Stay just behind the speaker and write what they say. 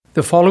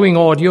The following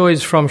audio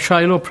is from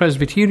Shiloh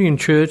Presbyterian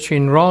Church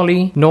in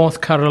Raleigh, North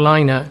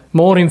Carolina.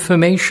 More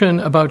information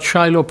about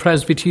Shiloh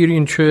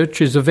Presbyterian Church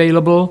is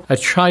available at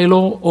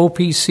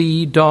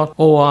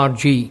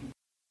shilohopc.org.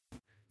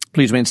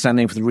 Please remain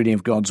standing for the reading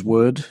of God's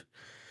Word.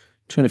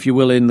 Turn, if you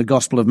will, in the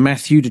Gospel of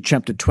Matthew to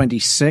chapter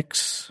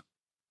 26,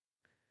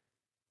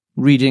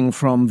 reading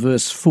from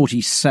verse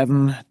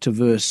 47 to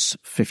verse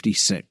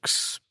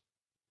 56.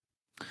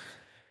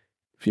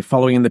 If you're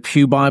following in the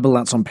Pew Bible,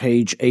 that's on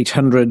page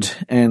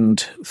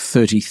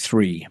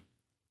 833.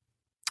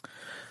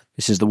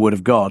 This is the Word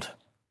of God.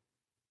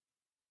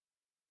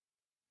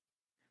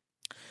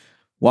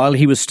 While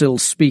he was still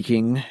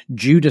speaking,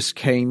 Judas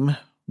came,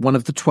 one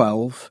of the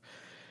 12,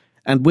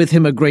 and with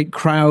him a great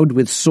crowd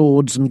with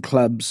swords and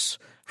clubs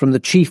from the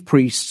chief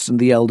priests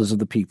and the elders of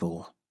the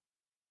people.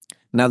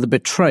 Now the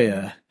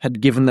betrayer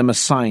had given them a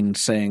sign,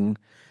 saying,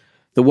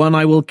 "The one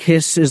I will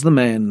kiss is the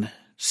man,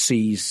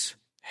 seize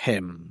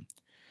him."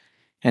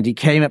 And he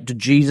came up to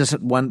Jesus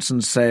at once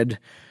and said,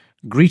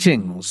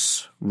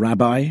 "Greetings,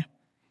 Rabbi."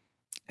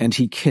 And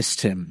he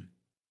kissed him.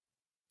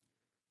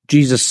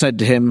 Jesus said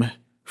to him,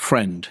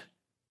 "Friend,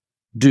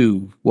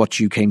 do what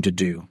you came to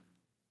do."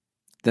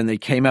 Then they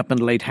came up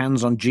and laid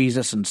hands on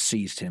Jesus and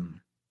seized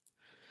him.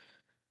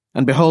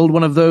 And behold,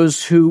 one of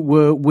those who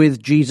were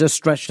with Jesus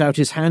stretched out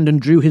his hand and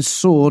drew his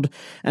sword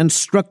and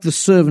struck the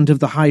servant of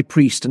the high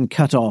priest and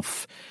cut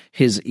off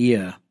his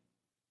ear.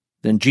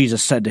 Then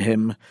Jesus said to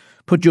him,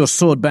 "Put your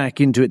sword back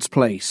into its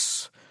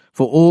place,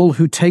 for all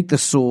who take the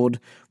sword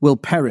will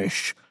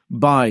perish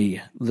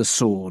by the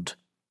sword.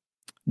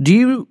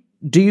 Do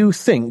you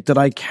think that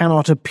I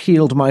cannot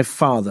appeal to my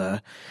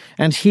Father,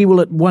 and he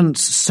will at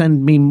once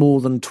send me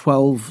more than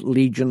 12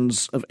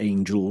 legions of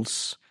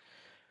angels?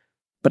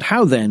 But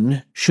how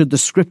then should the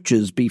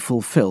Scriptures be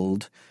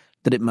fulfilled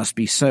that it must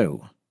be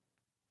so?"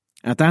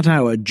 At that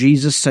hour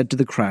Jesus said to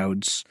the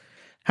crowds,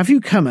 "Have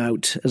you come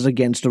out as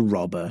against a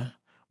robber,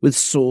 with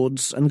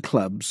swords and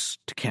clubs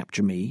to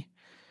capture me?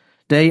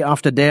 Day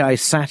after day I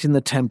sat in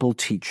the temple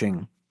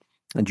teaching,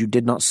 and you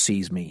did not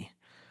seize me.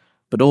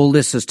 But all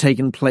this has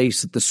taken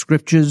place that the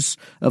Scriptures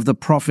of the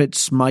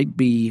prophets might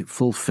be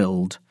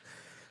fulfilled."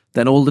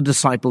 Then all the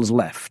disciples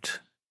left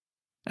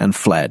and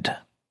fled.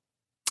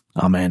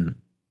 Amen.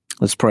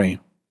 Let's pray.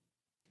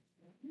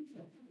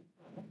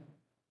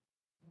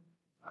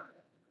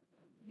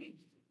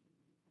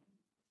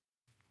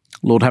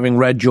 Lord, having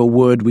read your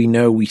word, we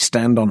know we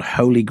stand on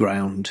holy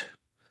ground,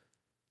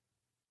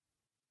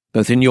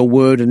 both in your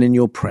word and in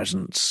your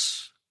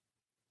presence.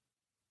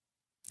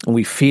 And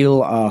we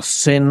feel our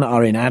sin,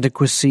 our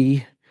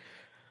inadequacy,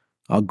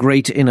 our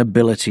great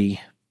inability.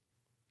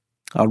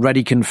 Our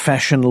ready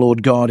confession,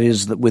 Lord God,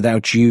 is that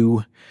without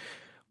you,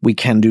 we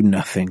can do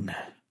nothing.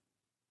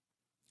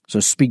 So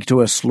speak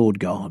to us, Lord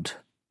God,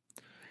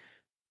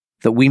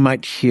 that we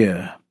might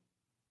hear.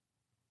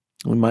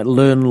 We might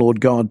learn, Lord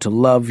God, to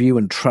love you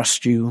and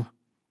trust you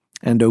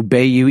and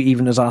obey you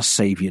even as our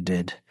Savior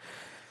did.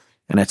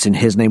 And it's in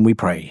his name we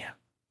pray.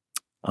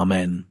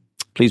 Amen.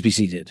 Please be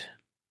seated.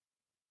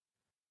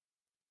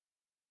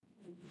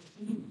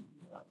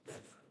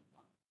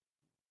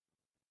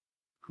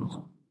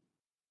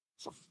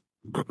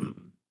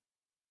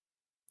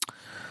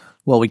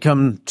 Well, we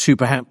come to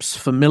perhaps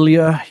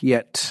familiar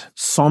yet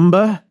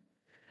somber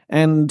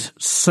and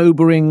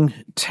sobering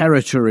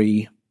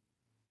territory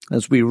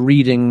as we're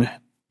reading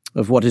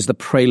of what is the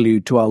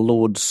prelude to our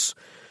Lord's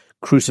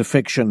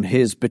crucifixion,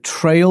 his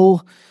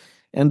betrayal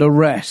and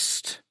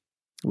arrest.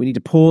 We need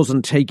to pause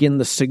and take in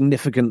the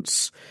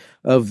significance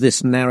of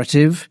this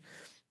narrative.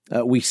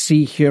 We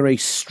see here a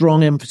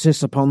strong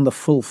emphasis upon the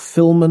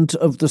fulfillment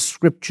of the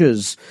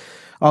Scriptures.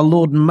 Our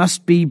Lord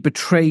must be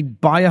betrayed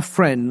by a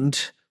friend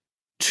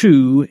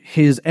to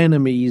his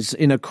enemies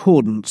in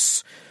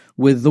accordance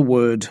with the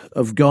Word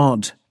of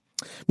God.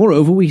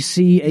 Moreover, we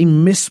see a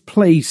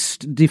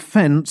misplaced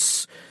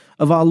defense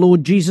of our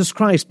Lord Jesus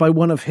Christ by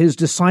one of his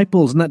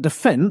disciples, and that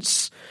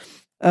defense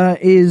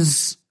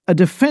is a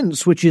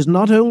defense which is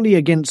not only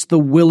against the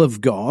will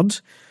of God,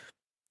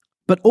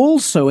 but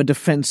also a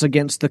defense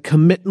against the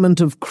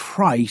commitment of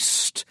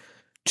Christ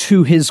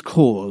to his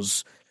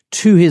cause,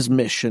 to his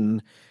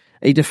mission,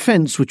 a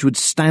defense which would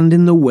stand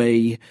in the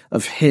way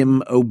of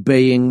him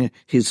obeying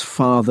his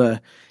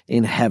Father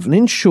in heaven.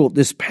 In short,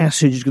 this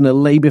passage is going to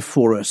lay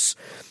before us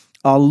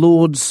our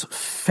Lord's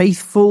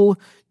faithful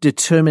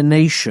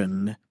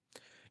determination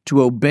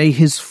to obey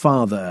his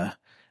Father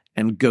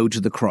and go to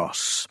the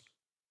cross.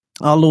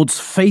 Our Lord's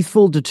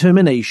faithful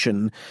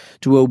determination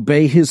to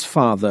obey his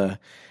Father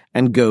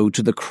and go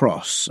to the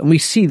cross. And we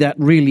see that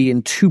really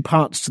in two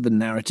parts to the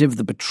narrative,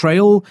 the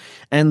betrayal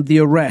and the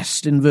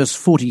arrest. In verse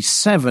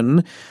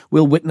 47,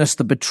 we'll witness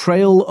the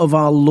betrayal of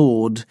our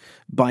Lord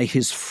by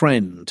his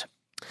friend.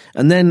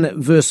 And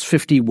then verse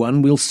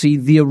 51, we'll see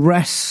the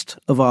arrest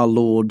of our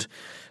Lord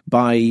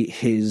by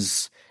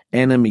his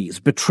enemies.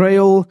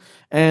 Betrayal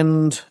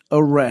and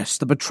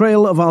arrest. The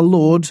betrayal of our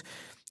Lord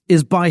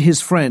is by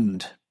his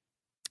friend.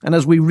 And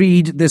as we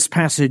read this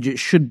passage, it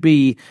should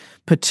be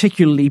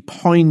particularly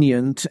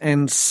poignant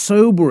and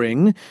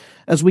sobering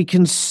as we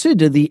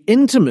consider the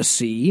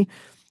intimacy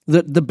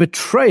that the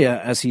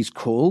betrayer, as he's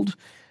called,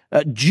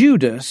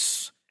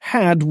 Judas,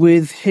 had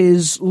with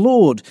his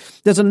Lord.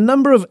 There's a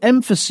number of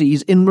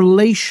emphases in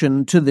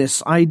relation to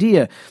this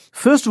idea.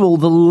 First of all,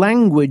 the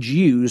language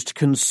used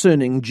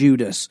concerning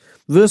Judas.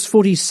 Verse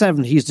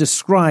 47, he's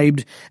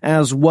described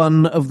as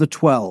one of the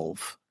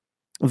 12.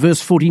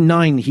 Verse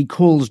 49, he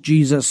calls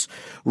Jesus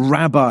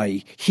Rabbi.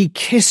 He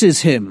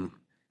kisses him.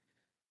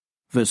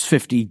 Verse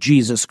 50,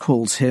 Jesus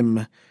calls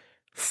him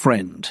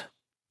friend.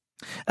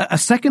 A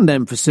second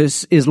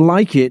emphasis is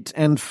like it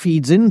and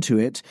feeds into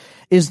it,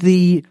 is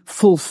the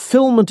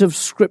fulfillment of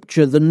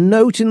Scripture, the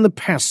note in the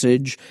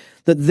passage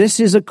that this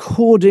is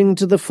according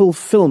to the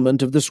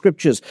fulfillment of the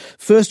Scriptures.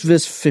 First,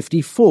 verse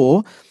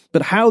 54,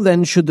 but how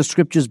then should the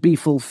Scriptures be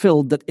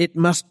fulfilled that it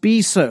must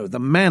be so, the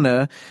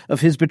manner of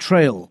his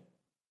betrayal?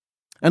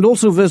 And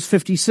also verse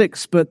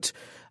 56, but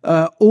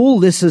all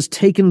this has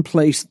taken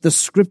place, the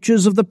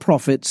Scriptures of the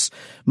prophets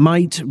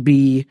might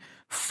be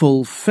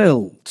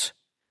fulfilled.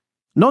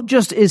 Not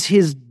just is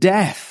his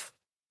death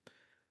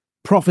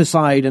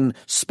prophesied and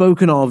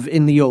spoken of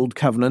in the Old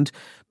Covenant,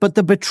 but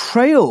the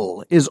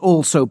betrayal is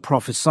also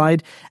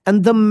prophesied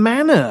and the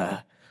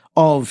manner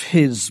of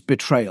his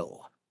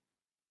betrayal.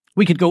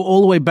 We could go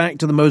all the way back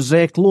to the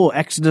Mosaic Law,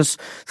 Exodus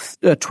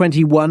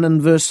 21 and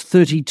verse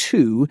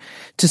 32,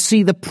 to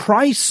see the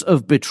price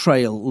of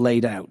betrayal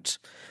laid out.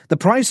 The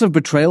price of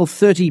betrayal,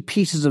 30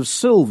 pieces of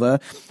silver,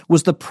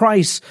 was the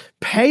price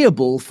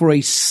payable for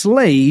a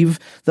slave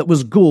that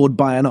was gored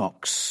by an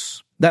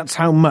ox. That's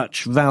how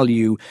much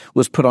value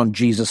was put on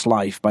Jesus'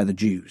 life by the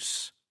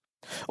Jews.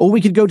 Or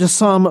we could go to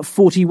Psalm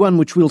 41,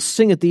 which we'll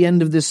sing at the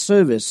end of this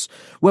service,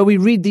 where we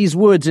read these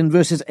words in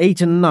verses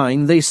 8 and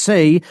 9. They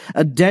say,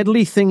 a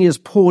deadly thing is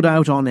poured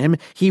out on him.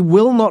 He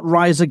will not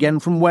rise again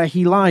from where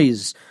he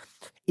lies.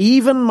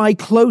 Even my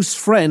close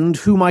friend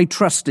whom I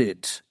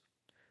trusted,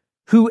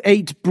 who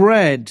ate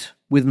bread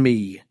with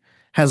me,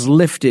 has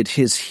lifted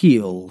his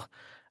heel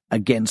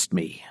against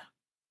me.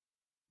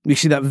 We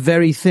see that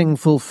very thing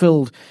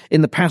fulfilled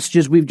in the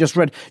passages we've just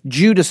read.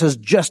 Judas has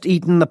just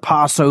eaten the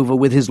Passover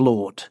with his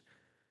Lord,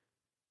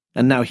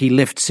 and now he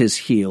lifts his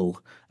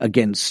heel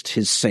against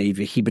his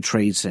Savior. He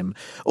betrays him.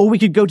 Or we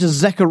could go to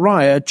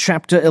Zechariah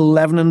chapter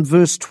 11 and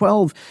verse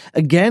 12.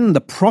 Again,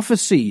 the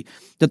prophecy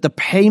that the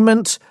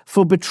payment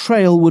for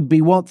betrayal would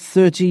be what?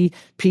 30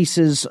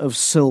 pieces of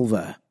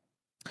silver.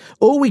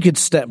 Or we could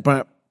step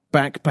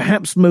back,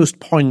 perhaps most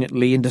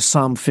poignantly, into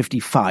Psalm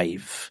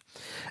 55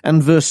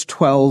 and verse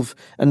 12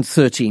 and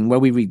 13, where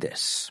we read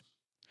this.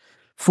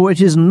 For it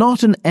is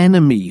not an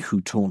enemy who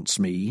taunts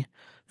me,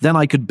 then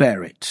I could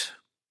bear it.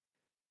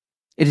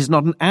 It is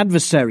not an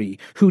adversary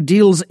who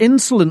deals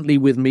insolently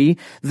with me,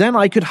 then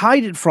I could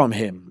hide it from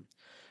him.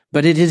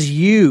 But it is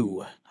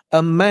you,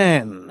 a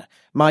man,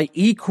 my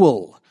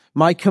equal,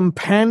 my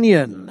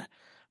companion,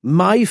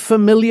 my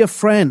familiar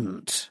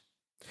friend.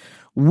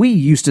 We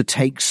used to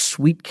take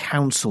sweet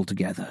counsel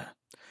together.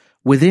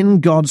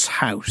 Within God's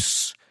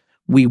house,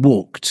 we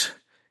walked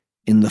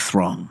in the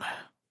throng.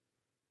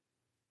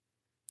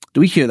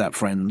 Do we hear that,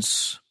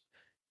 friends?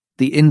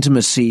 The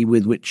intimacy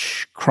with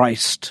which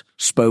Christ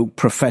spoke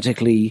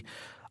prophetically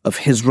of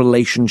his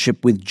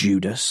relationship with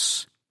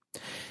Judas.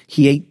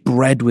 He ate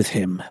bread with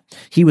him.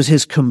 He was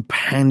his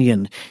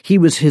companion. He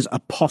was his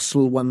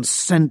apostle, one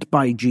sent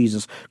by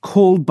Jesus,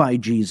 called by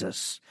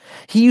Jesus.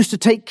 He used to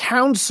take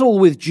counsel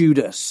with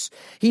Judas.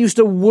 He used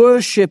to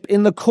worship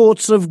in the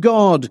courts of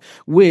God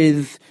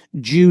with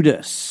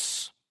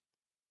Judas.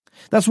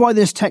 That's why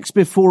this text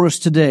before us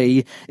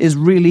today is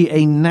really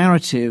a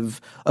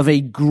narrative of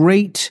a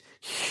great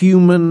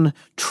human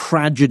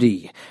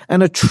tragedy,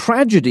 and a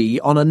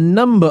tragedy on a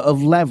number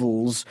of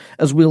levels,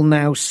 as we'll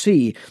now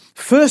see.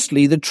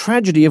 Firstly, the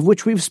tragedy of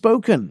which we've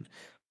spoken.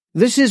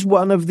 This is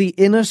one of the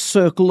inner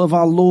circle of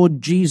our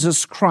Lord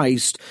Jesus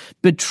Christ,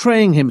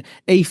 betraying him,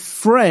 a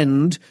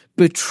friend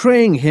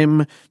betraying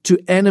him to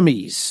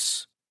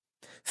enemies.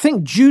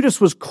 Think, Judas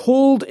was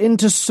called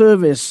into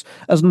service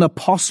as an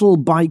apostle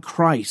by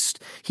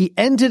Christ. He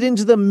entered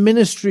into the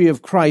ministry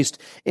of Christ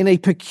in a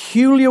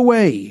peculiar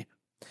way.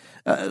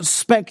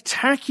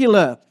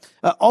 Spectacular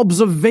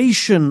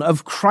observation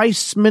of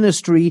Christ's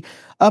ministry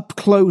up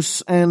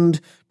close and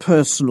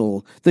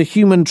personal. The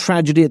human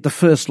tragedy at the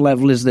first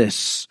level is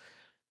this.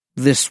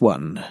 This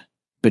one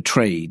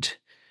betrayed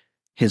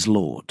his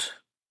Lord.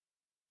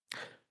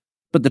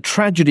 But the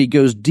tragedy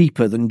goes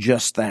deeper than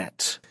just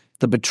that.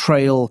 The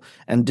betrayal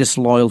and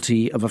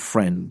disloyalty of a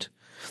friend.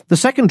 The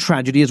second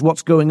tragedy is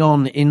what's going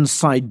on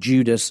inside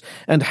Judas,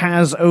 and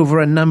has over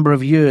a number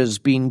of years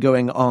been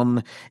going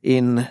on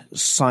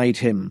inside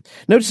him.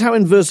 Notice how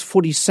in verse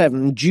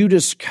 47,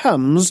 Judas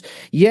comes,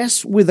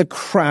 yes, with a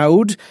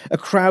crowd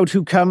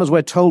who come, as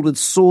we're told, with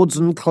swords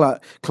and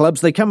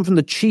clubs. They come from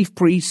the chief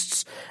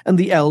priests and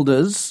the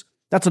elders.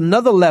 That's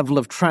another level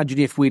of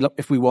tragedy if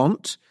we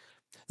want.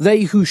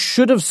 They who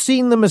should have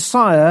seen the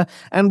Messiah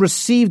and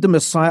received the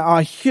Messiah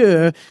are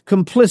here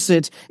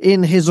complicit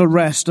in his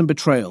arrest and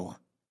betrayal.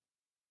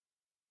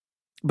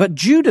 But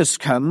Judas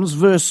comes,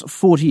 verse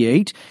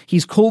 48,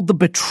 he's called the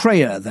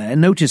betrayer there,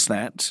 notice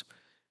that,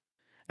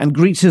 and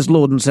greets his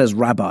Lord and says,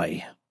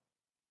 Rabbi,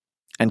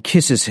 and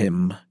kisses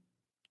him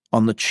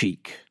on the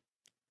cheek.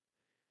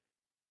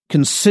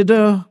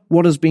 Consider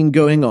what has been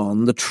going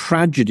on, the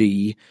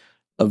tragedy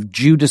of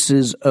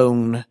Judas's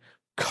own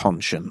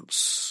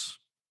conscience.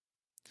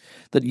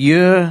 That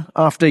year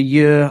after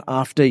year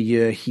after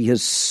year, he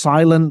has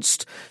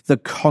silenced the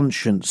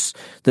conscience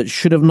that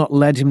should have not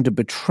led him to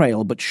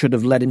betrayal, but should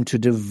have led him to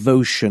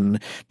devotion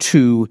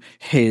to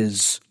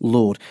his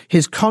Lord.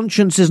 His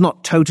conscience is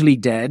not totally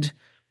dead.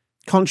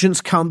 Conscience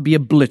can't be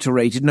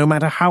obliterated, no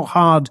matter how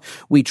hard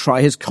we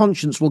try. His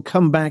conscience will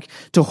come back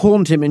to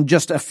haunt him in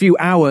just a few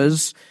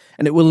hours,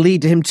 and it will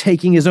lead to him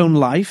taking his own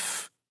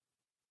life.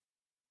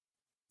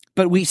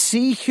 But we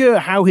see here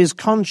how his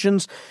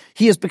conscience,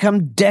 he has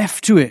become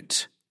deaf to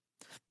it,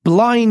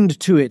 blind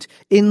to it,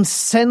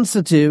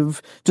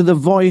 insensitive to the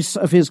voice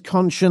of his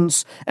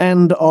conscience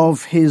and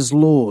of his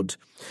Lord.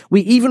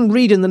 We even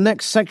read in the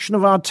next section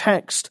of our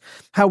text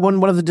how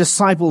when one of the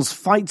disciples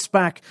fights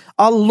back,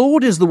 our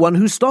Lord is the one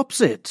who stops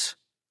it.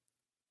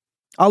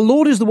 Our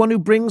Lord is the one who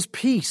brings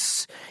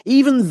peace.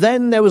 Even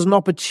then there was an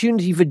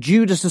opportunity for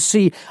Judas to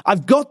see,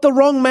 I've got the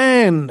wrong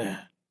man.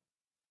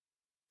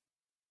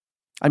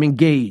 I'm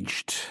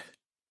engaged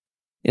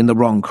in the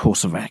wrong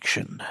course of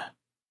action.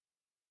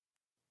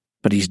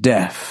 But he's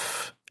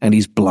deaf and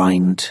he's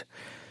blind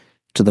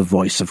to the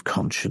voice of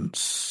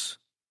conscience.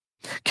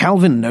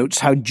 Calvin notes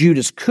how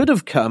Judas could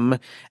have come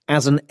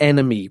as an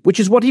enemy, which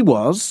is what he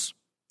was.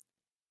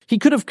 He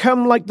could have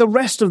come like the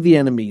rest of the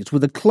enemies,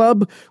 with a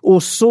club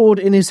or sword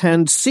in his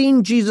hand,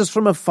 seen Jesus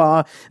from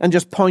afar and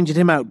just pointed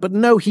him out. But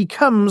no, he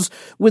comes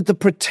with the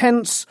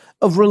pretense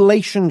of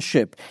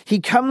relationship.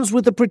 He comes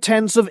with the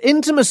pretense of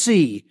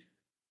intimacy.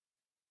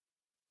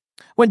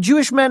 When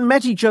Jewish men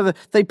met each other,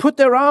 they put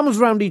their arms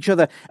around each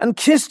other and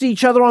kissed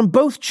each other on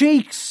both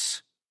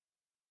cheeks.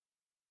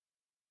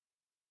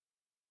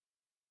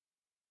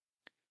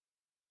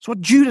 It's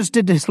what Judas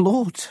did to his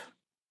Lord.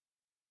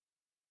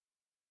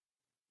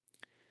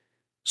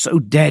 So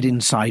dead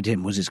inside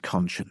him was his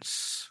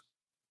conscience.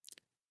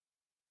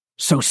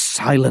 So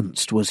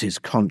silenced was his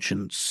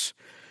conscience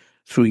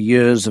through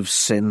years of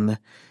sin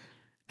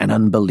and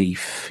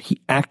unbelief.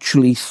 He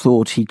actually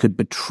thought he could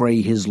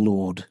betray his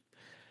Lord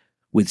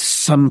with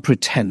some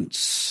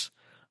pretense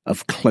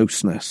of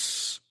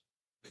closeness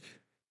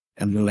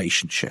and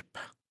relationship.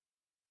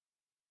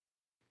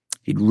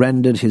 He'd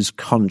rendered his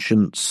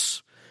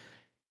conscience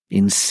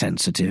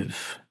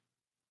insensitive.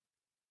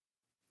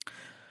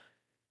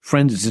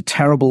 Friends, it's a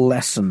terrible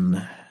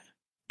lesson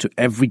to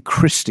every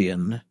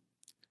Christian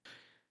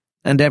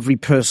and every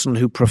person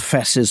who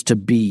professes to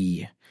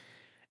be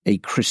a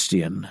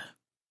Christian.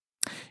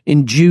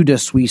 In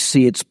Judas, we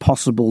see it's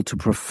possible to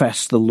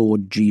profess the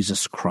Lord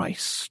Jesus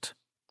Christ.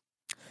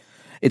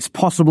 It's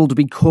possible to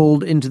be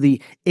called into the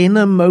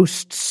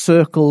innermost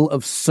circle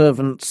of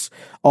servants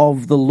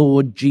of the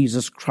Lord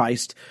Jesus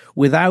Christ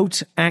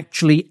without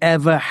actually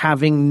ever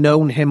having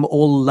known him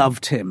or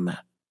loved him.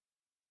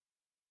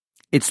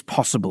 It's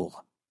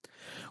possible.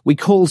 We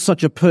call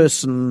such a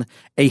person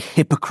a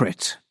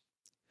hypocrite.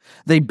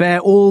 They bear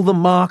all the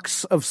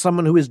marks of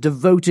someone who is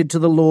devoted to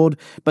the Lord,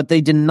 but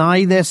they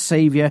deny their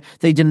Savior.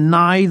 They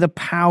deny the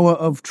power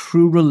of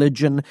true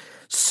religion.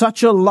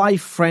 Such a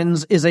life,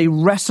 friends, is a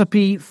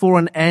recipe for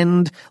an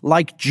end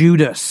like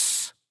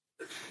Judas.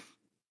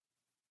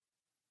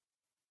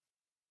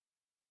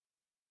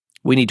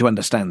 We need to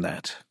understand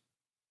that.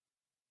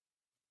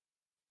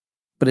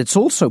 But it's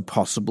also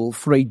possible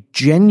for a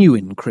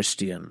genuine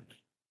Christian,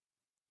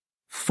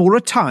 for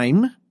a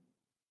time,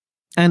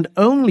 and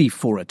only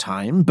for a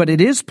time, but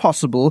it is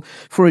possible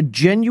for a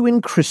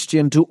genuine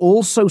Christian to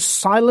also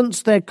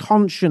silence their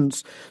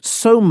conscience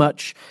so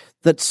much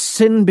that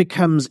sin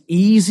becomes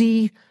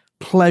easy,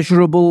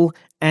 pleasurable,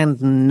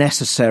 and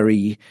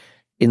necessary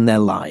in their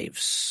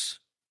lives.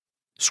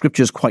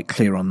 Scripture is quite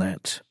clear on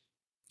that.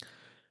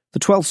 The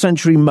 12th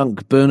century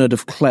monk Bernard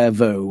of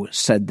Clairvaux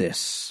said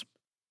this: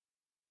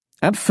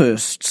 "At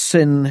first,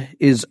 sin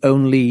is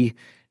only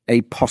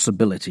a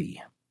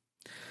possibility.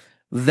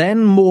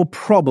 Then more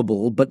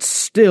probable, but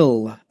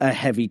still a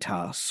heavy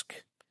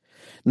task.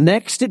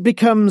 Next it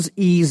becomes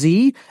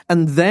easy,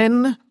 and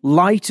then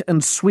light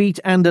and sweet,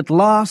 and at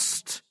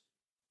last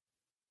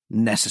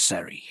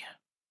necessary."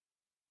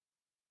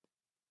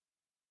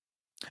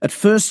 At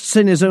first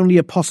sin is only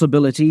a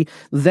possibility,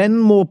 then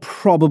more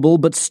probable,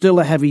 but still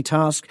a heavy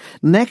task.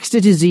 Next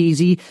it is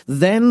easy,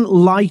 then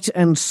light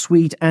and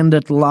sweet, and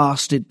at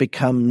last it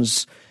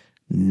becomes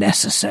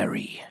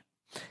necessary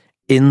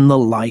in the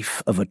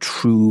life of a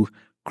true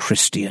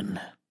Christian.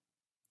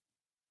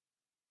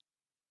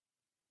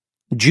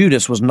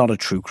 Judas was not a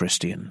true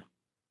Christian,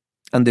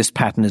 and this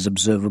pattern is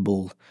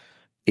observable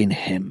in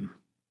him.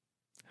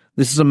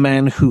 This is a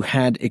man who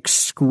had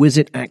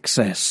exquisite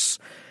access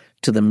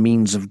to the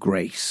means of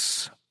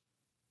grace.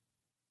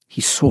 He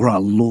saw our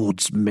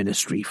Lord's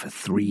ministry for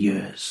 3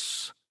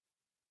 years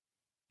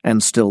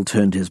and still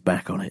turned his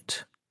back on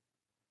it.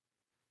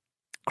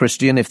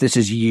 Christian, if this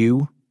is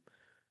you,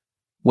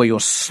 where you're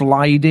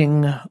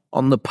sliding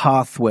on the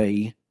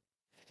pathway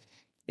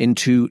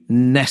into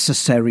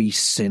necessary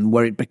sin,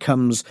 where it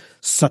becomes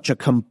such a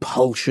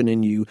compulsion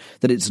in you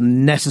that it's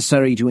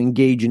necessary to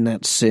engage in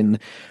that sin,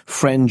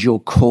 friend, you're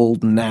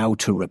called now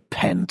to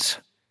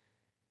repent.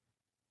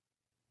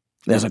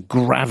 There's a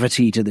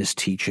gravity to this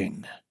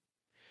teaching.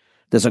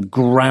 There's a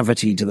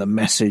gravity to the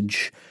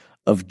message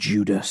of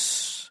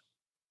Judas.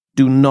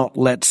 Do not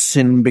let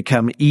sin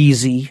become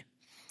easy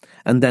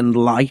and then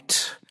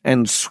light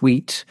and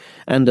sweet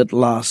and at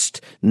last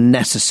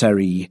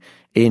necessary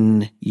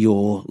in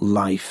your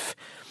life.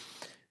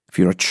 If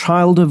you're a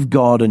child of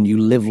God and you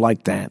live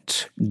like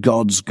that,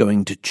 God's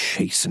going to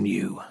chasten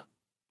you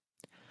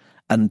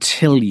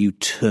until you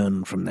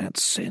turn from that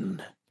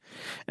sin.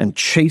 And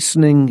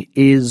chastening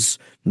is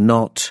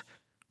not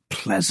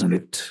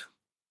pleasant.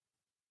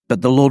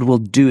 But the Lord will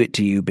do it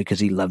to you because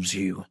he loves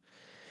you.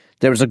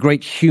 There is a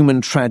great human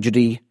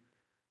tragedy,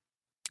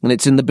 and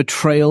it's in the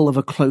betrayal of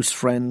a close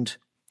friend.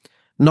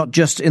 Not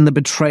just in the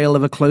betrayal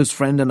of a close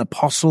friend, an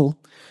apostle.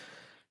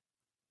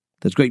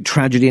 There's great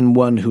tragedy in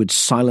one who had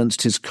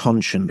silenced his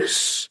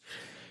conscience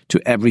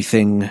to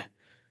everything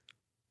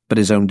but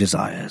his own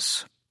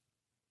desires.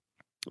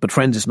 But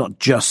friends, it's not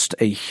just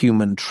a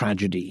human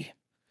tragedy.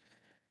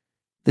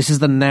 This is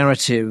the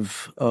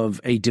narrative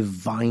of a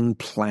divine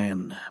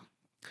plan.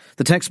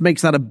 The text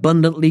makes that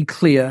abundantly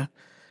clear,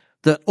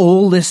 that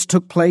all this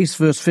took place,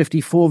 verse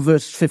 54,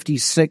 verse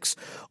 56,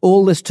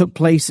 all this took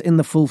place in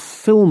the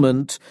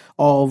fulfillment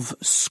of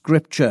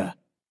Scripture.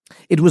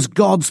 It was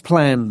God's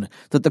plan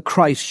that the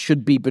Christ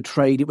should be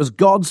betrayed. It was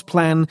God's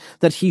plan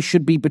that he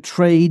should be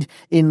betrayed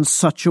in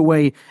such a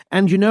way.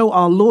 And you know,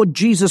 our Lord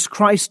Jesus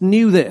Christ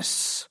knew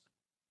this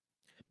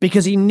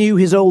because he knew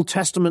his Old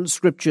Testament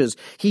scriptures.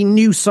 He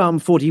knew Psalm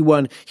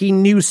 41. He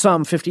knew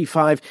Psalm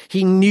 55.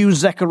 He knew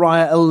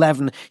Zechariah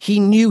 11. He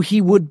knew he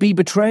would be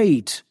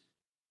betrayed.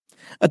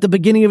 At the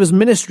beginning of his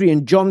ministry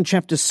in John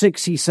chapter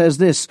 6, he says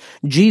this,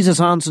 Jesus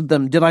answered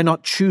them, "Did I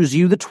not choose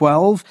you, the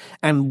 12,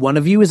 and one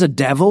of you is a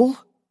devil?"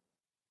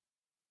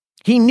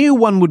 He knew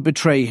one would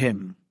betray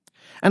him.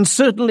 And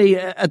certainly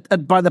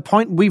by the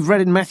point we've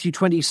read in Matthew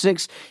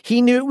 26,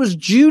 he knew it was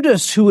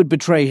Judas who would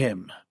betray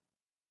him.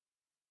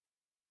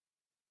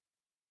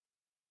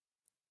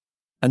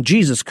 And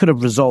Jesus could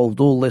have resolved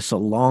all this a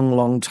long,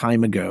 long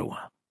time ago.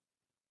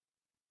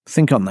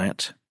 Think on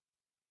that.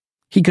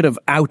 He could have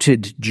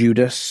outed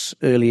Judas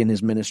early in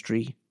his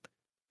ministry.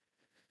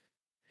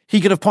 He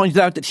could have pointed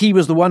out that he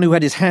was the one who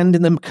had his hand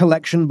in the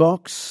collection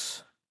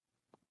box.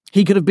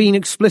 He could have been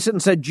explicit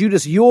and said,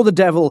 "Judas, you're the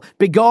devil,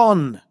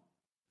 begone."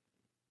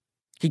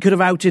 He could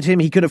have outed him.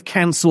 He could have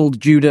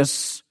cancelled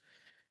Judas.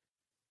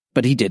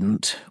 But he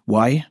didn't.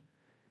 Why?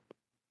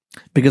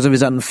 Because of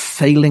his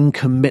unfailing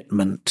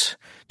commitment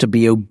to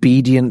be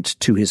obedient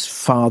to his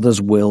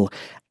Father's will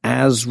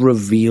as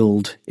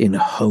revealed in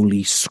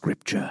Holy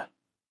Scripture.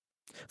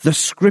 The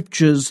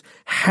Scriptures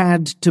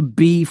had to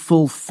be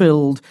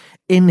fulfilled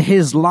in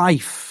his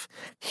life.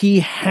 He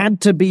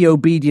had to be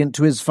obedient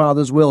to his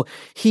Father's will.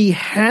 He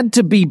had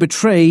to be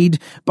betrayed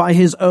by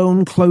his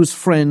own close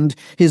friend,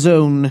 his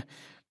own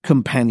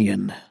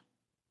companion.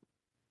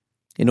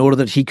 In order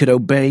that he could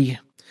obey,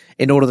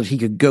 in order that he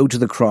could go to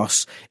the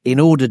cross, in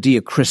order,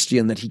 dear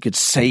Christian, that he could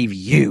save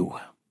you.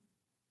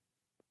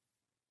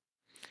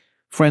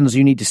 Friends,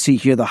 you need to see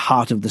here the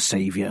heart of the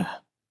Savior.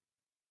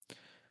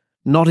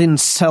 Not in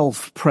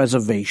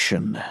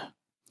self-preservation,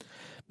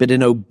 but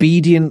in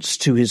obedience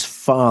to his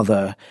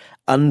Father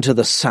unto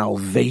the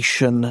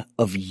salvation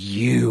of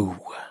you.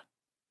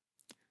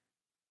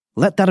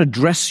 Let that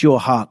address your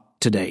heart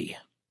today.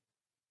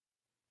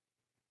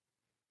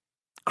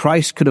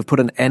 Christ could have put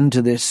an end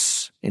to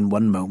this in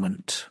one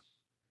moment,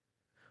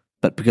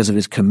 but because of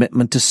his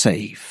commitment to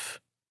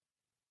save,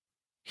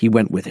 he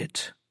went with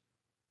it.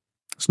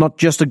 It's not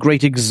just a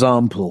great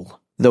example,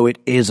 though it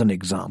is an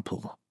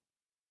example.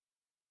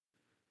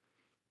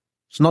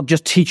 It's not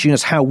just teaching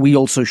us how we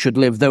also should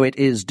live, though it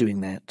is doing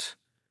that.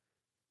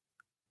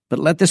 But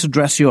let this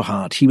address your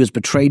heart. He was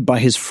betrayed by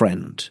his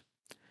friend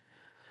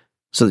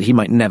so that he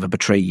might never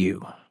betray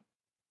you.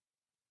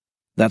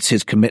 That's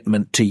his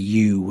commitment to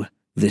you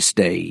this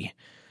day,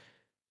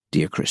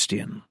 dear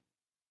Christian.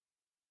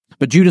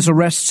 But Judas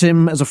arrests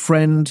him as a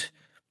friend,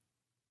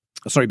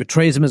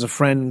 betrays him as a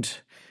friend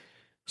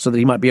so that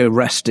he might be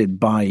arrested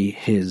by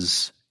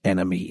his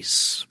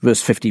enemies.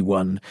 Verse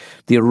 51,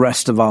 the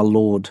arrest of our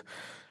Lord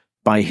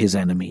by his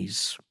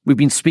enemies. We've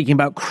been speaking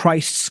about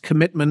Christ's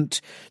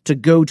commitment to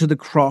go to the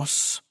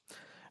cross,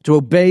 to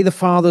obey the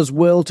Father's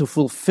will, to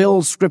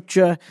fulfill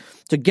Scripture,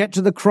 to get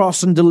to the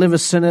cross and deliver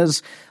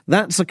sinners.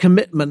 That's a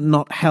commitment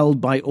not held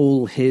by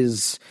all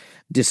his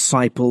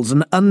disciples.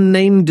 An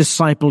unnamed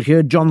disciple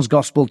here. John's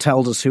Gospel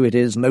tells us who it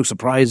is. No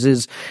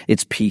surprises.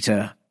 It's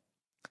Peter.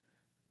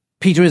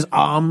 Peter is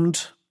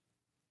armed.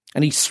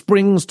 And he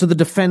springs to the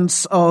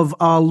defense of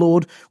our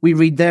Lord. We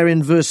read there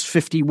in verse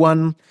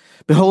 51,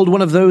 "Behold,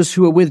 one of those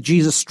who were with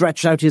Jesus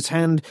stretched out his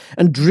hand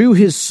and drew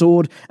his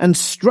sword and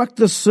struck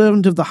the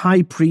servant of the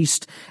high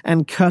priest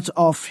and cut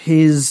off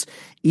his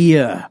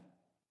ear."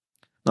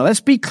 Now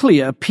let's be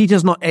clear,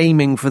 Peter's not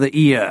aiming for the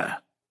ear.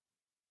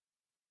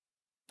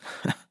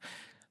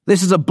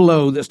 This is a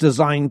blow that's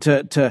designed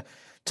to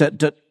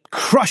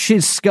crush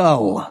his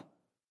skull.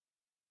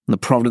 In the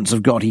providence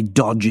of God, he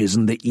dodges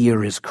and the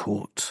ear is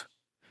caught.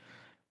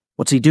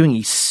 What's he doing?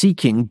 He's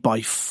seeking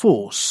by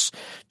force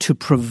to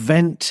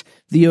prevent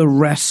the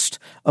arrest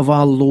of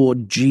our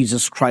Lord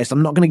Jesus Christ.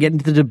 I'm not going to get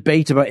into the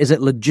debate about is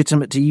it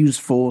legitimate to use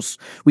force.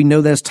 We know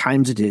there's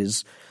times it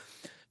is.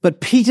 But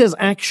Peter's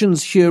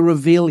actions here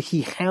reveal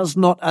he has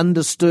not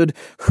understood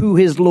who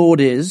his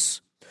Lord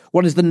is,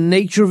 what is the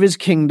nature of his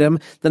kingdom,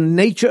 the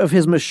nature of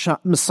his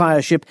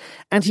messiahship,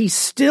 and he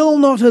still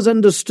not has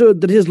understood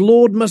that his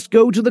Lord must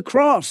go to the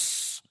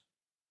cross.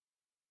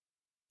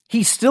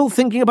 He's still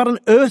thinking about an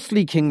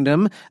earthly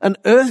kingdom, an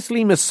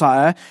earthly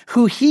Messiah,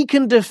 who he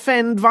can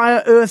defend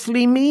via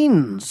earthly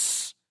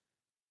means.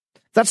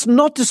 That's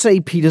not to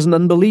say Peter's an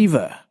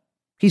unbeliever.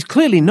 He's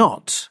clearly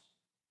not.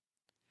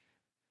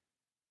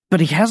 But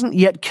he hasn't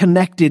yet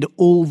connected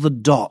all the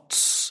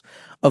dots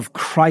of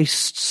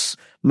Christ's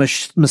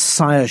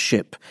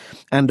messiahship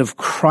and of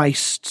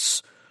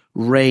Christ's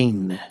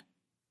reign.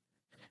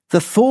 The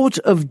thought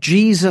of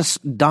Jesus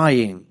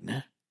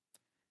dying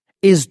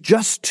is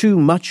just too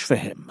much for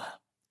him.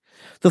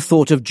 The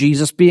thought of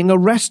Jesus being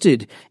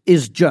arrested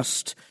is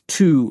just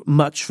too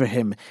much for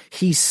him.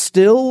 He's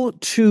still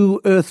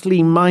too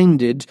earthly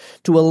minded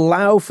to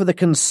allow for the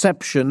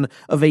conception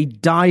of a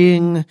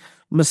dying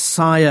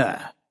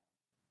Messiah.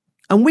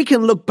 And we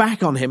can look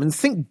back on him and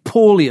think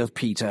poorly of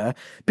Peter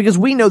because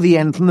we know the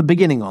end from the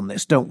beginning on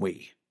this, don't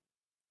we?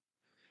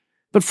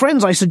 But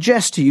friends, I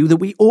suggest to you that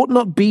we ought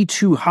not be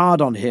too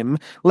hard on him,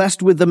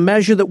 lest with the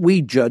measure that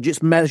we judge,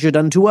 it's measured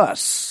unto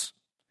us.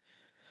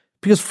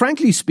 Because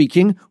frankly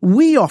speaking,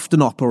 we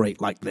often operate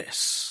like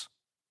this.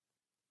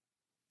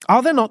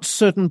 Are there not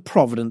certain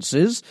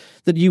providences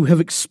that you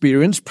have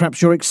experienced,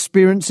 perhaps you're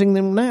experiencing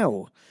them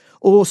now,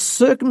 or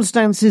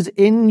circumstances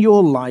in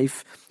your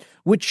life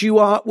which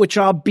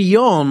are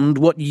beyond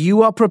what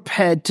you are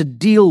prepared to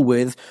deal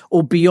with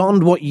or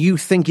beyond what you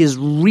think is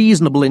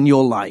reasonable in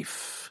your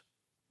life?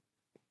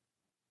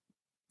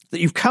 That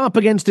you've come up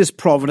against this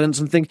providence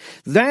and think,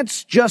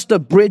 that's just a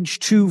bridge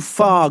too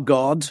far,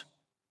 God.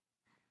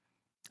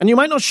 And you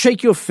might not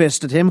shake your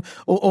fist at him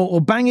or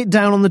bang it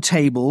down on the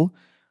table,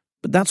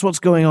 but that's what's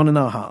going on in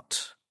our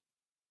heart.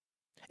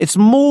 It's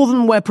more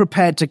than we're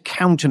prepared to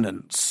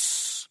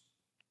countenance.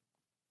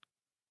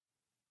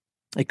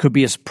 It could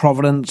be a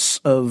providence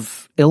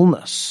of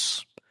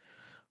illness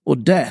or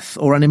death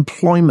or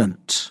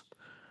unemployment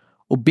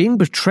or being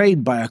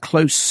betrayed by a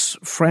close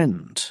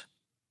friend.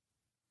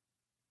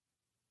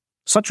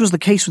 Such was the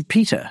case with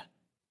Peter.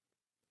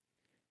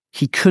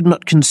 He could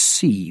not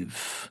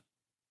conceive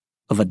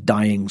of a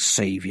dying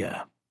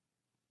Savior.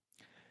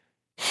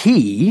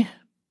 He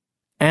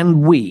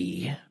and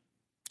we,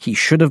 he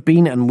should have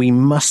been and we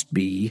must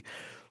be,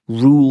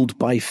 ruled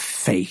by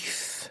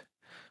faith.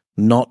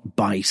 Not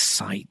by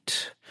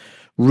sight.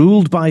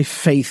 Ruled by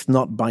faith,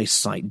 not by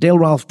sight. Dale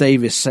Ralph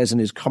Davis says in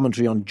his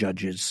commentary on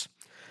Judges,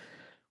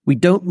 "We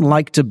don't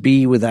like to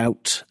be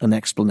without an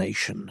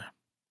explanation.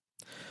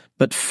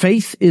 But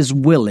faith is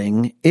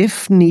willing,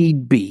 if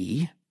need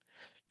be,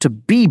 to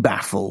be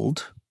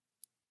baffled,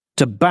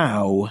 to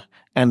bow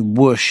and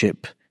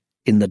worship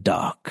in the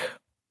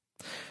dark."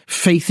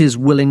 Faith is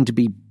willing to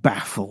be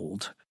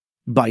baffled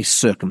by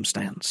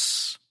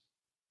circumstance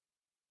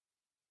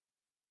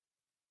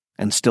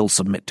and still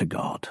submit to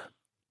God.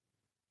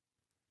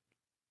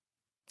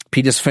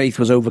 Peter's faith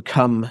was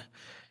overcome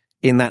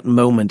in that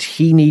moment.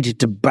 He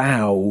needed to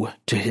bow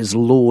to his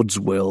Lord's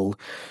will,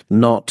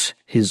 not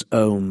his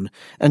own.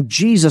 And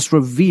Jesus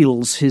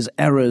reveals his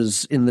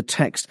errors in the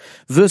text.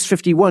 Verse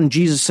 51,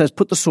 Jesus says,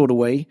 "Put the sword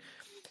away,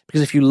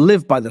 because if you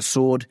live by the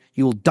sword,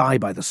 you will die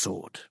by the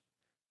sword."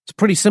 It's a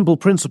pretty simple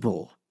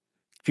principle.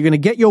 If you're going to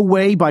get your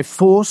way by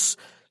force,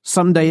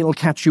 someday it'll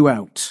catch you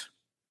out.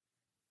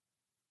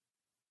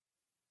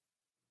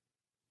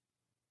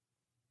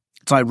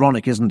 It's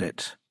ironic, isn't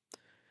it,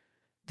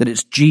 that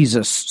it's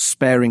Jesus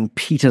sparing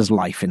Peter's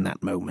life in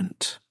that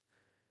moment.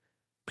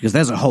 Because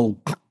there's a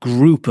whole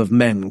group of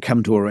men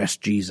come to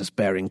arrest Jesus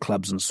bearing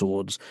clubs and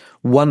swords.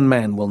 One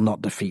man will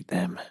not defeat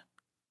them.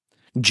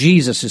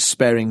 Jesus is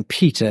sparing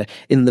Peter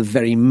in the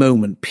very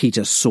moment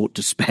Peter sought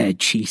to spare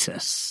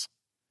Jesus.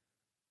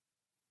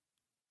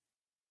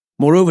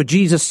 Moreover,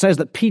 Jesus says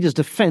that Peter's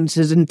defense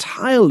is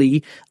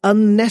entirely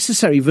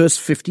unnecessary. Verse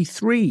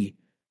 53.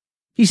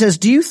 He says,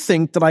 "Do you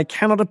think that I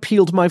cannot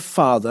appeal to my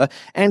Father,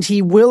 and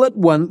he will at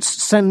once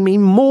send me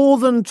more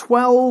than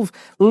 12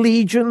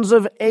 legions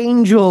of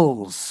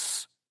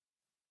angels?"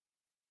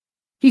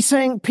 He's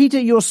saying, Peter,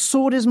 your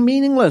sword is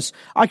meaningless.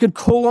 I could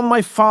call on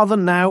my Father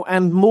now,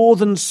 and more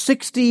than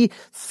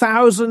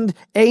 60,000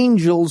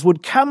 angels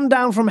would come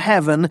down from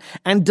heaven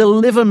and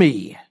deliver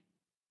me.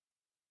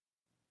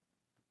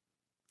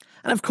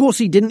 And of course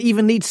he didn't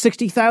even need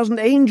 60,000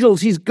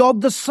 angels. He's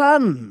God the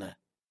Son.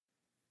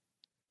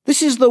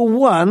 This is the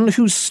one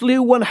who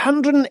slew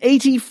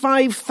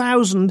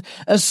 185,000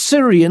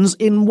 Assyrians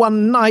in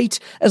one night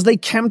as they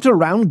camped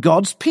around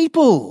God's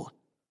people.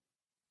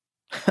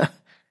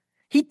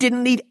 He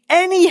didn't need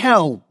any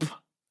help.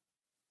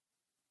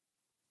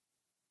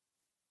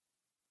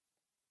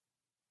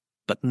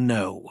 But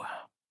no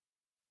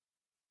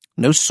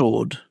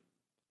sword,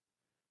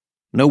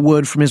 no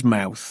word from his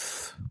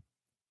mouth,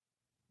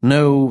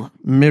 no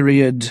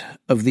myriad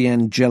of the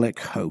angelic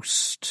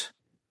host.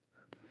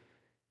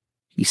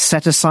 He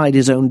set aside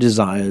his own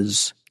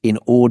desires in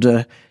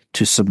order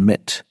to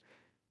submit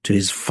to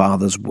his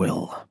Father's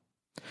will.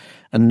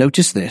 And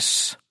notice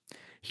this,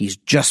 he's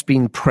just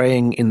been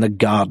praying in the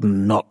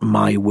garden, not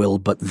my will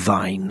but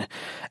thine.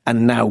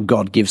 And now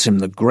God gives him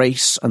the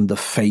grace and the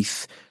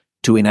faith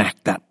to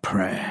enact that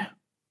prayer.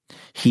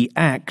 He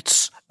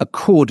acts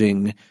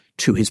according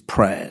to his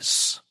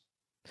prayers.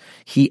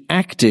 He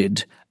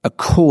acted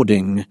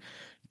according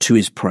to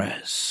his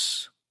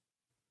prayers.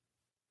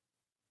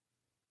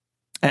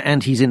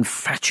 And he's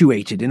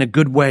infatuated in a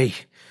good way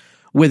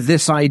with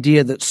this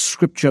idea that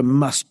Scripture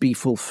must be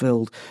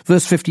fulfilled.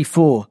 Verse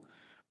 54,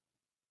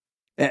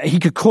 he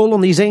could call on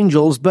these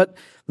angels, but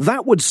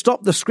that would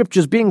stop the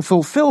Scriptures being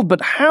fulfilled.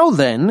 But how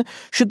then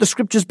should the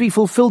Scriptures be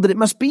fulfilled that it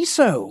must be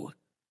so?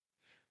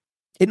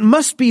 It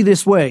must be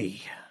this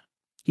way,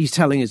 he's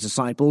telling his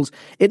disciples.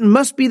 It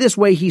must be this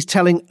way, he's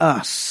telling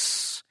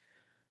us.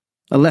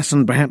 A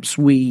lesson perhaps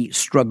we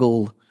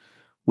struggle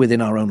with in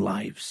our own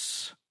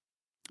lives.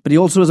 But he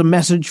also has a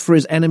message for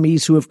his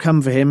enemies who have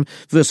come for him.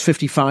 Verse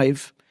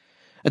 55,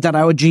 at that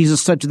hour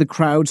Jesus said to the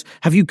crowds,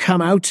 have you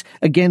come out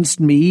against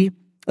me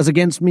as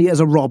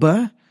a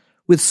robber,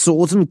 with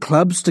swords and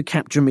clubs to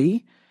capture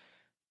me?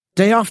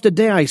 Day after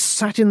day I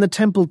sat in the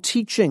temple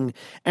teaching,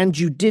 and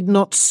you did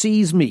not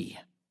seize me.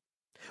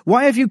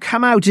 Why have you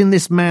come out in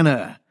this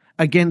manner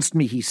against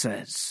me, he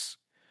says.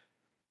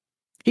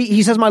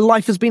 He says, my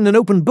life has been an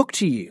open book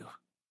to you.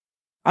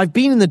 I've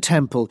been in the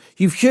temple.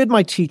 You've heard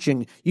my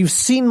teaching. You've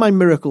seen my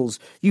miracles.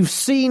 You've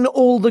seen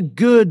all the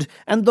good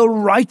and the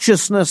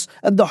righteousness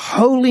and the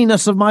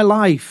holiness of my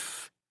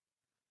life.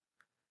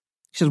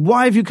 He says,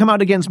 why have you come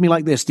out against me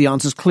like this? The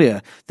answer's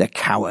clear. They're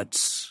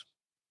cowards.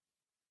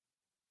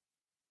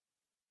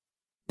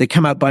 They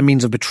come out by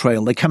means of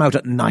betrayal. They come out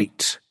at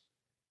night,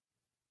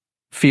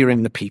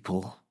 fearing the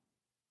people.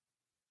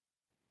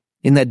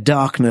 In their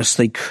darkness,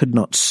 they could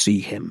not see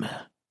him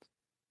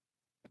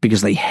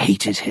because they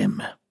hated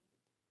him.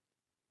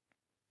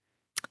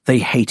 They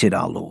hated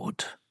our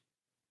Lord.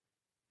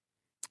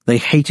 They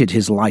hated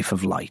his life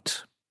of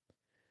light.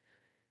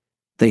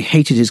 They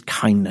hated his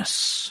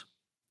kindness,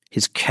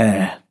 his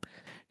care,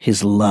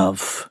 his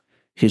love,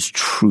 his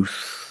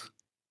truth,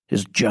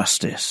 his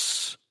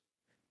justice.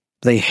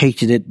 They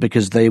hated it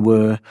because they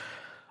were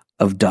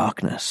of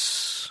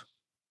darkness.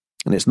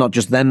 And it's not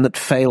just them that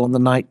fail on the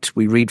night.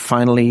 We read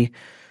finally,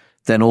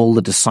 then all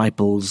the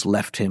disciples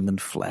left him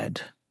and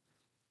fled.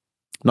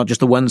 Not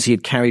just the ones he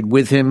had carried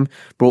with him,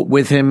 brought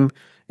with him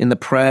in the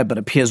prayer, but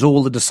appears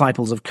all the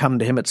disciples have come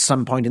to him at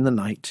some point in the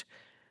night.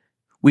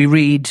 We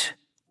read,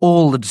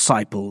 all the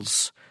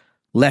disciples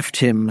left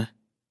him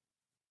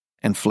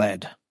and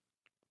fled.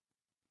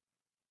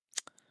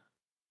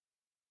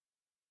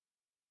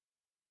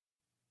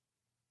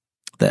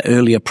 Their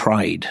earlier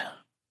pride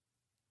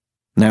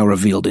now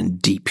revealed in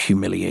deep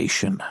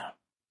humiliation.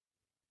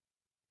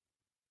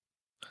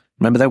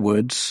 Remember their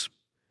words?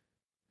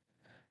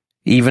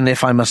 Even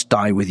if I must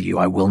die with you,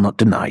 I will not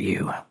deny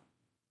you.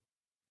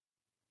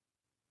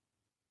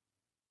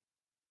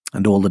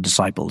 And all the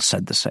disciples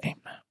said the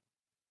same.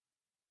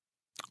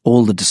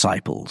 All the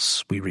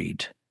disciples, we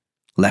read,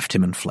 left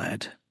him and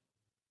fled.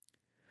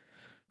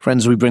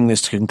 Friends, we bring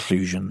this to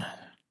conclusion.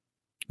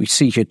 We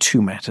see here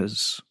two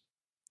matters.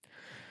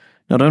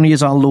 Not only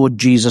is our Lord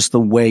Jesus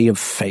the way of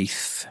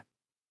faith,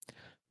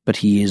 but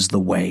he is the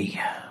way.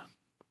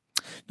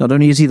 Not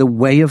only is he the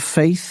way of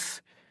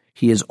faith,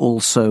 he is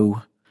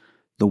also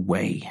the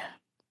way.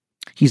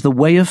 He's the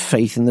way of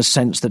faith in the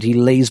sense that he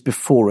lays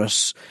before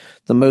us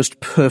the most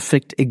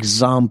perfect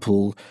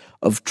example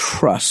of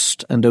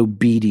trust and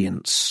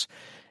obedience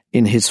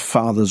in his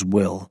Father's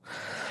will.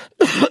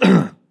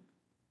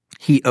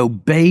 He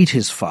obeyed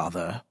his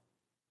Father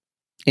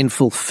in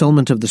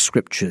fulfillment of the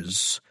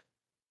Scriptures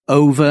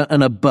over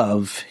and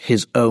above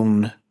his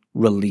own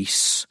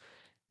release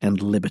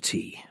and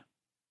liberty.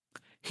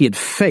 He had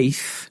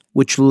faith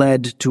which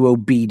led to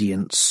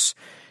obedience,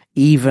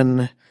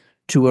 even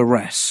to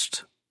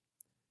arrest.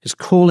 His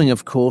calling,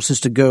 of course, is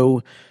to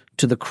go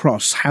to the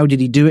cross. How did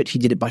he do it? He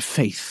did it by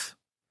faith.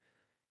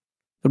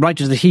 The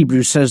writer of the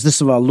Hebrews says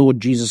this of our Lord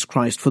Jesus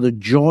Christ, for the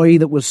joy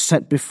that was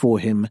set before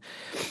him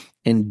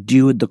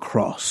endured the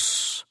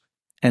cross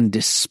and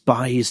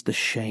despised the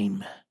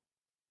shame.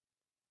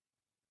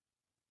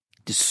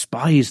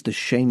 Despised the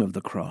shame of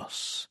the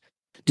cross.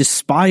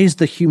 Despised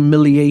the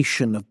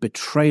humiliation of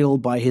betrayal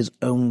by his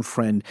own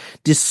friend.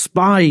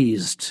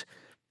 Despised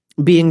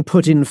being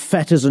put in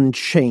fetters and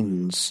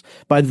chains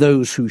by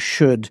those who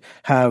should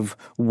have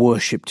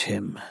worshipped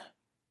him.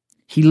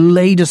 He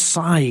laid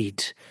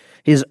aside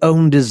his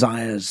own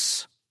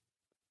desires.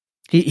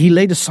 He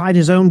laid aside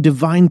his own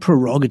divine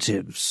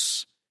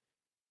prerogatives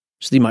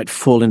so that he might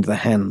fall into the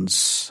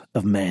hands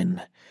of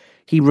men.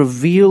 He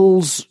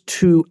reveals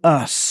to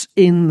us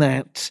in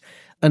that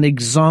an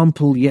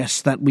example,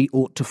 yes, that we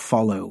ought to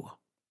follow.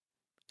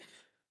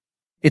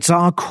 It's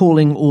our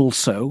calling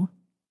also,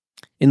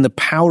 in the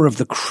power of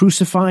the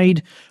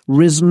crucified,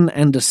 risen,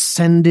 and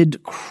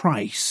ascended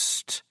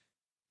Christ,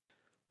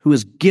 who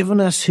has given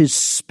us his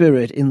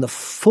Spirit in the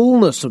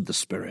fullness of the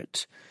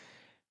Spirit,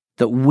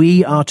 that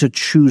we are to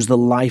choose the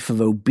life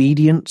of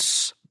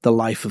obedience, the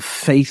life of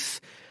faith,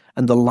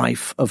 and the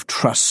life of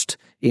trust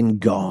in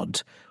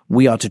God.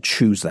 We are to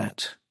choose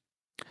that.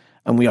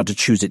 And we are to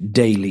choose it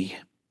daily,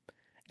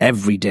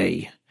 every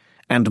day,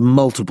 and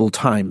multiple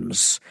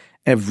times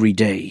every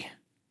day.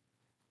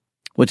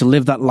 We're to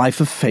live that life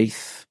of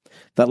faith,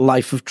 that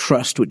life of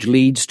trust which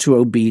leads to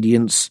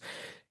obedience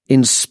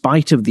in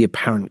spite of the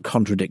apparent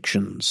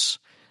contradictions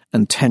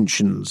and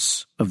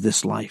tensions of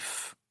this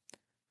life.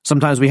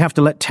 Sometimes we have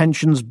to let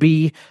tensions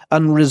be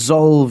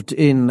unresolved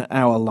in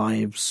our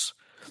lives.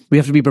 We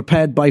have to be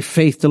prepared by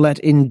faith to let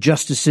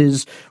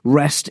injustices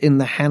rest in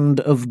the hand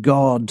of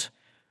God.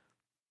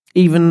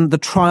 Even the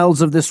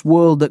trials of this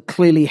world that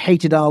clearly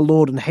hated our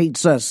Lord and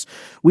hates us,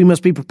 we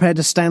must be prepared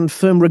to stand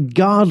firm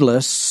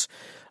regardless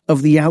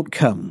of the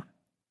outcome.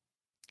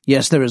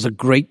 Yes, there is a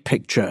great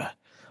picture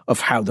of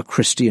how the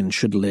Christian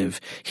should live.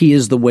 He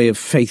is the way of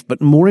faith,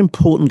 but more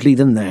importantly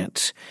than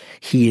that,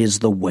 he is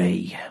the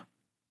way.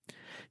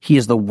 He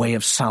is the way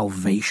of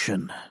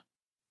salvation.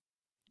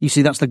 You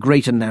see, that's the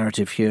greater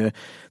narrative here,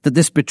 that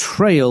this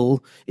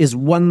betrayal is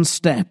one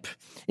step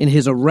in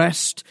his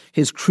arrest,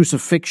 his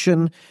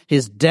crucifixion,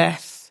 his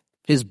death,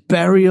 his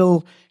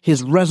burial,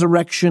 his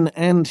resurrection,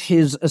 and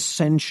his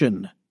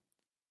ascension,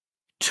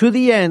 to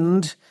the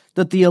end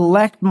that the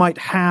elect might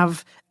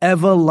have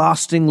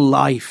everlasting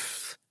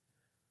life,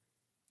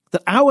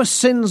 that our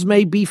sins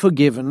may be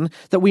forgiven,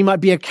 that we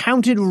might be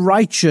accounted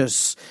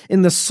righteous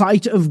in the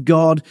sight of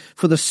God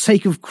for the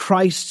sake of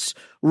Christ's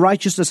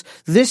righteousness.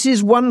 This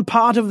is one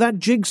part of that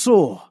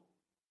jigsaw.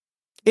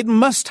 It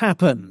must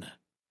happen.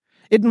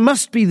 It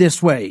must be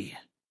this way.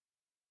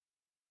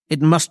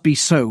 It must be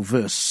so,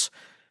 verse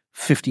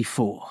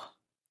 54.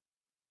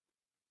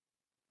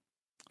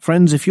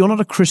 Friends, if you're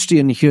not a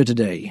Christian here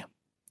today,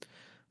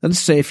 let's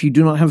say if you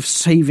do not have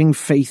saving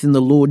faith in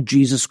the Lord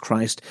Jesus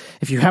Christ,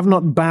 if you have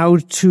not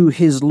bowed to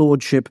his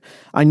lordship,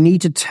 I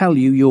need to tell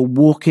you you're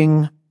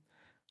walking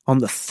on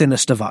the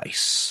thinnest of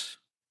ice.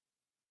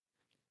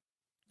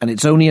 And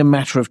it's only a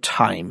matter of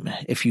time,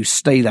 if you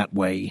stay that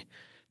way,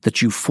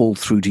 that you fall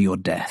through to your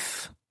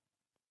death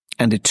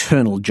and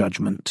eternal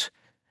judgment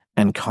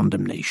and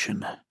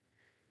condemnation.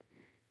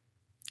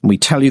 We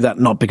tell you that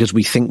not because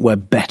we think we're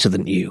better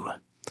than you,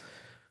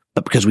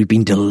 but because we've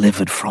been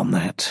delivered from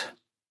that.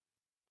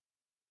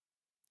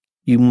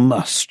 You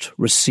must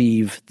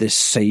receive this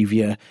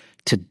Savior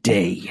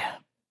today.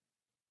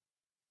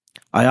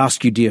 I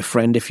ask you, dear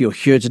friend, if you're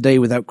here today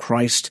without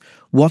Christ,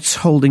 what's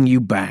holding you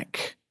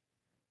back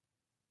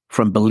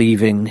from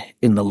believing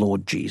in the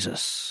Lord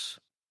Jesus?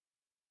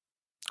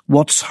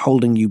 What's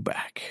holding you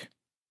back?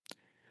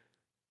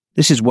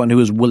 This is one who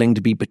is willing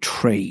to be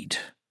betrayed,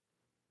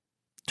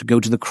 to go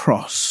to the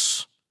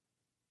cross,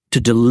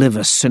 to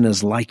deliver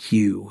sinners like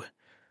you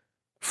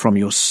from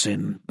your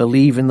sin.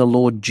 Believe in the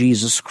Lord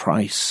Jesus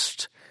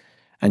Christ,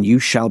 and you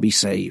shall be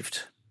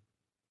saved.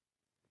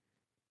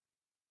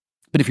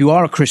 But if you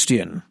are a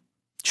Christian,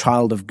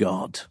 child of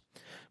God,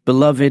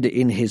 beloved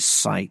in his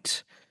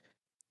sight,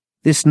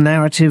 this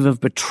narrative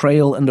of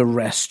betrayal and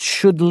arrest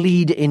should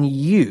lead in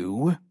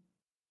you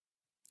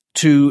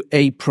to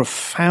a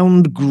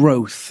profound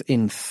growth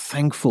in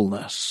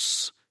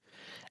thankfulness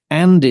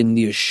and in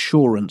the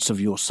assurance of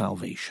your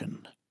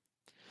salvation.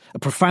 A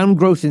profound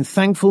growth in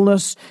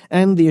thankfulness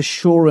and the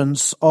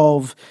assurance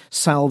of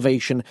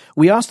salvation.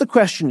 We ask the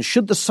question,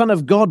 should the Son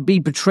of God be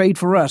betrayed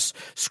for us?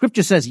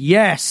 Scripture says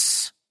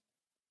yes,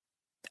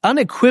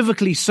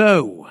 unequivocally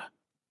so.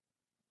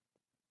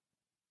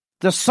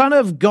 The Son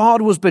of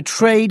God was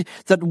betrayed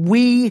that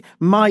we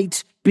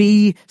might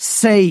be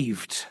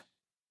saved.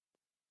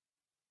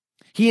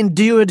 He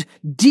endured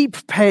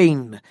deep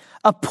pain,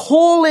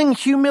 appalling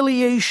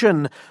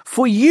humiliation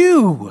for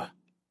you,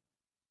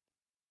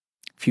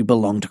 if you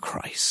belong to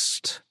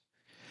Christ.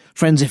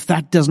 Friends, if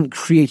that doesn't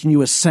create in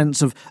you a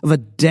sense of a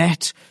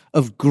debt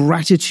of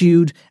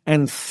gratitude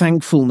and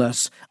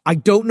thankfulness, I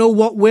don't know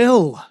what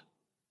will.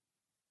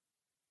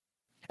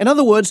 In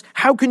other words,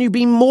 how can you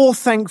be more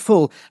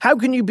thankful? How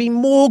can you be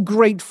more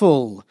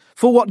grateful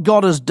for what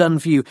God has done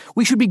for you?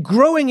 We should be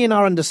growing in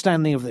our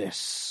understanding of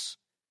this.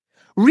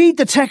 Read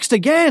the text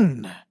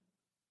again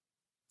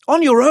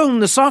on your own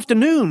this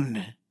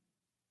afternoon.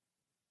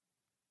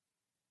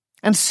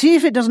 And see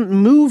if it doesn't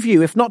move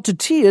you, if not to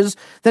tears,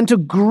 then to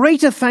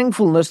greater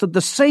thankfulness that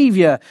the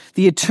Savior,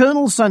 the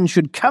eternal Son,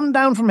 should come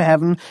down from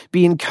heaven,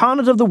 be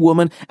incarnate of the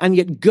woman, and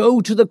yet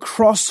go to the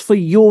cross for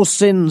your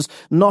sins,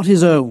 not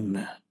his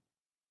own.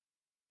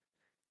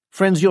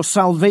 Friends, your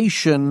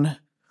salvation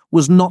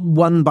was not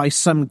won by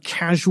some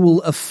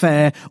casual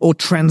affair or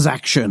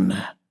transaction,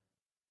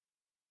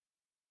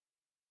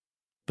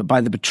 but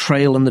by the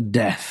betrayal and the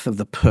death of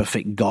the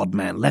perfect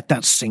God-man. Let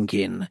that sink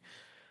in.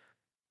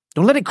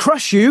 Don't let it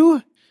crush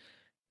you.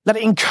 Let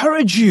it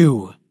encourage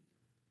you.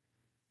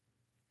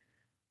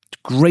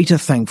 Greater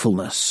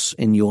thankfulness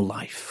in your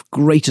life,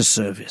 greater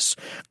service,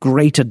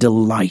 greater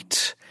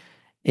delight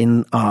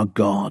in our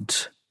God.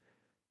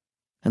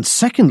 And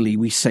secondly,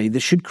 we say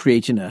this should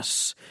create in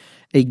us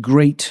a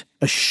great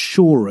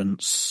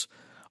assurance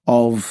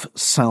of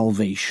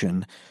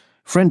salvation.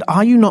 Friend,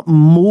 are you not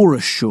more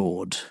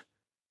assured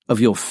of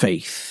your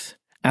faith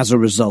as a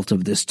result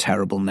of this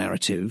terrible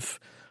narrative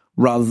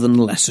rather than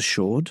less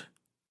assured?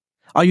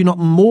 Are you not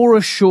more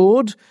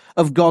assured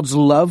of God's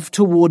love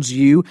towards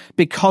you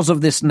because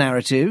of this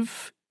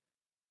narrative?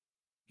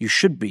 You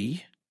should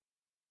be.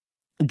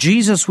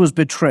 Jesus was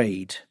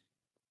betrayed.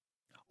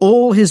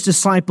 All his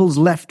disciples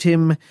left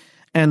him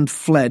and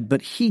fled,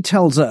 but he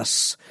tells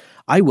us,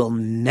 I will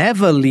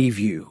never leave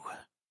you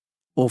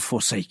or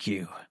forsake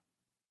you.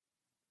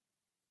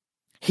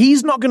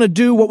 He's not going to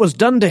do what was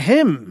done to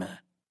him.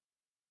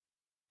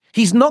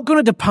 He's not going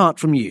to depart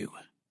from you,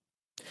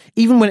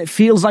 even when it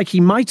feels like he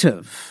might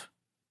have.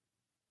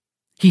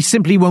 He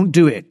simply won't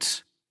do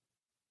it.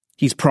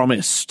 He's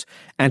promised,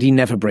 and he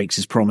never breaks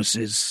his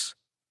promises.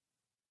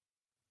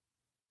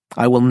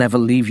 I will never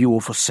leave you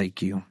or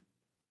forsake you.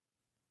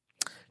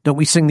 Don't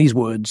we sing these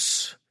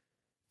words?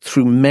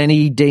 Through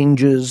many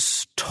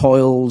dangers,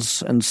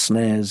 toils, and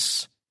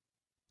snares,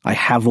 I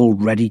have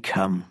already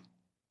come.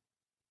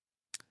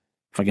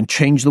 If I can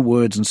change the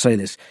words and say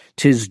this,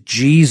 'tis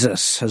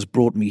Jesus has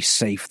brought me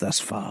safe thus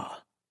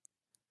far.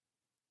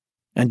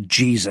 And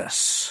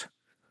Jesus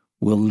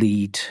will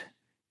lead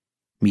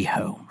me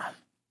home.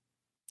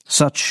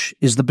 Such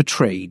is the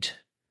betrayed,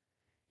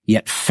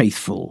 yet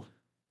faithful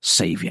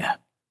Savior.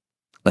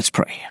 Let's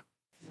pray.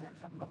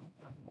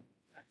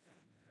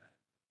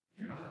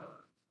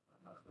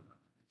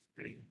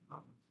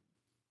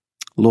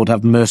 Lord,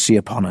 have mercy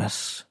upon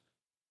us.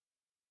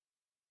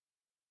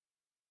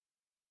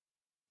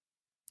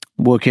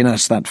 Work in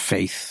us that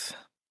faith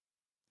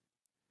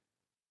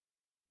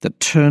that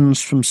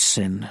turns from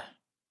sin,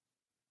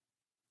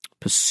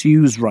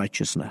 pursues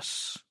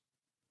righteousness,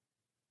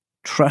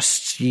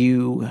 trusts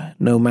you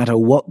no matter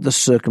what the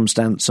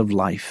circumstance of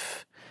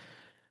life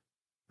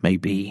may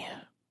be.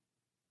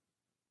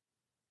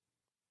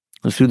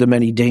 And through the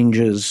many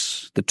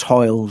dangers, the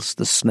toils,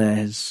 the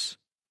snares,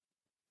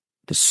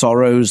 the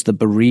sorrows, the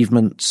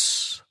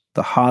bereavements,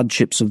 the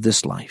hardships of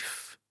this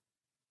life,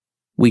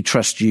 we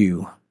trust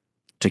you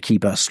to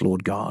keep us,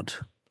 Lord God,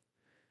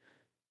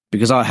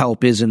 because our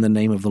help is in the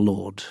name of the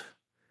Lord,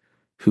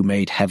 who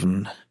made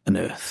heaven and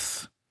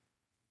earth.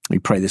 We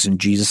pray this in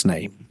Jesus'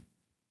 name.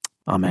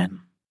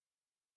 Amen.